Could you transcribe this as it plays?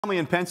Family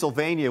in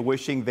Pennsylvania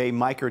wishing they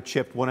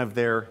microchipped one of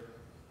their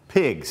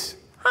pigs.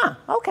 Huh,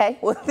 okay.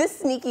 Well, this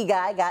sneaky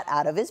guy got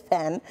out of his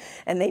pen,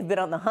 and they've been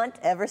on the hunt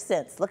ever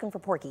since, looking for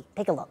Porky.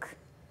 Take a look.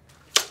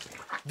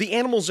 The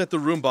animals at the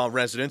Roomba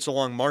residence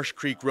along Marsh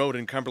Creek Road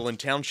in Cumberland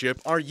Township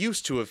are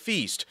used to a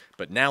feast,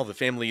 but now the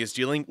family is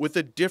dealing with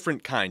a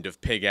different kind of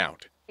pig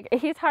out.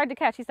 He's hard to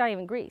catch. He's not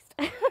even greased.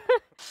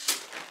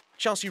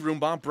 Chelsea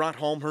Roomba brought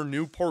home her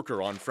new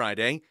porker on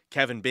Friday.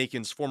 Kevin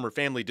Bacon's former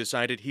family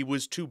decided he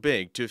was too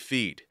big to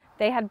feed.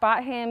 They had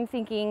bought him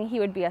thinking he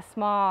would be a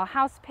small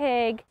house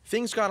pig.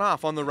 Things got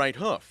off on the right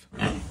hoof.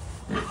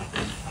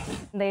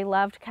 They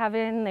loved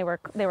Kevin. They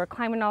were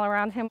climbing all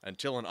around him.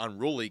 Until an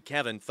unruly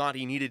Kevin thought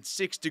he needed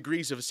 6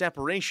 degrees of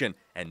separation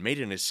and made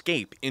an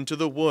escape into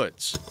the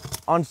woods.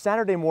 On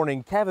Saturday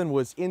morning, Kevin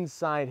was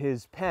inside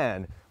his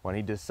pen when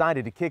he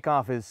decided to kick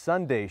off his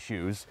Sunday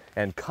shoes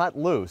and cut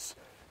loose.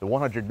 The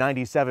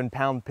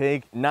 197-pound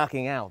pig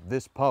knocking out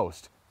this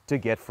post to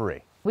get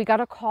free. We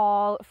got a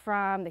call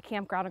from the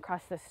campground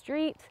across the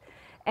street,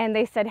 and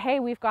they said,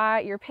 hey, we've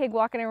got your pig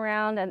walking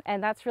around,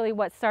 and that's really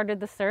what started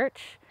the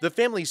search. The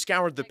family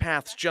scoured the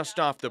paths just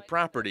off the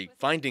property,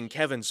 finding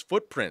Kevin's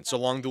footprints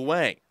along the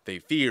way. They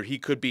fear he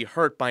could be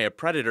hurt by a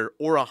predator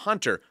or a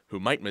hunter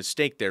who might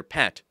mistake their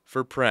pet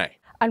for prey.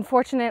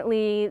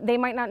 Unfortunately, they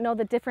might not know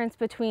the difference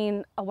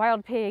between a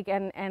wild pig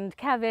and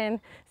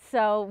Kevin,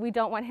 so we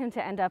don't want him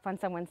to end up on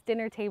someone's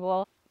dinner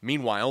table.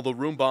 Meanwhile, the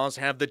Roombas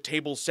have the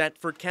table set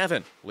for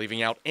Kevin,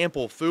 leaving out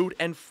ample food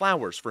and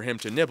flowers for him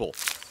to nibble.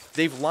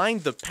 They've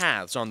lined the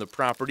paths on the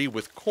property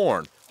with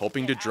corn,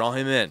 hoping to draw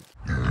him in.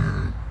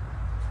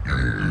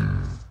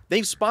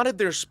 They've spotted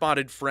their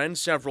spotted friend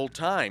several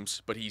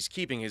times, but he's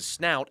keeping his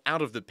snout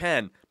out of the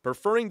pen,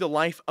 preferring the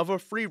life of a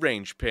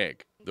free-range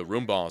pig. The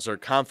Roombas are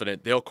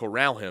confident they'll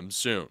corral him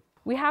soon.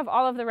 We have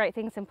all of the right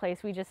things in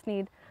place. We just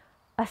need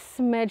a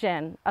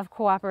smidgen of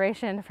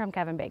cooperation from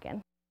Kevin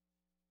Bacon.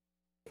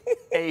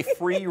 A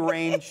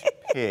free-range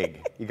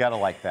pig. You gotta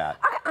like that.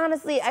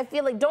 Honestly, I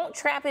feel like don't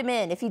trap him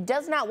in. If he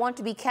does not want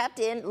to be kept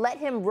in, let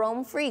him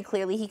roam free.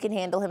 Clearly, he can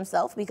handle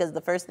himself, because the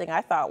first thing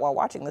I thought while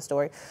watching the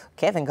story,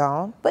 Kevin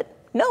gone. But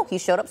no, he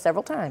showed up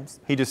several times.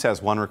 He just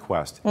has one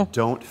request.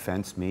 Don't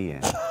fence me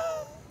in.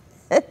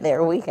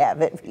 There we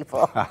have it,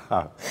 people.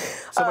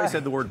 Somebody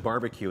said the word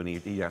barbecue and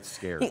he got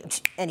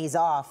scared. And he's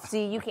off.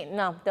 See, you can't,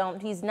 no,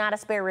 don't. He's not a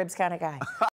spare ribs kind of guy.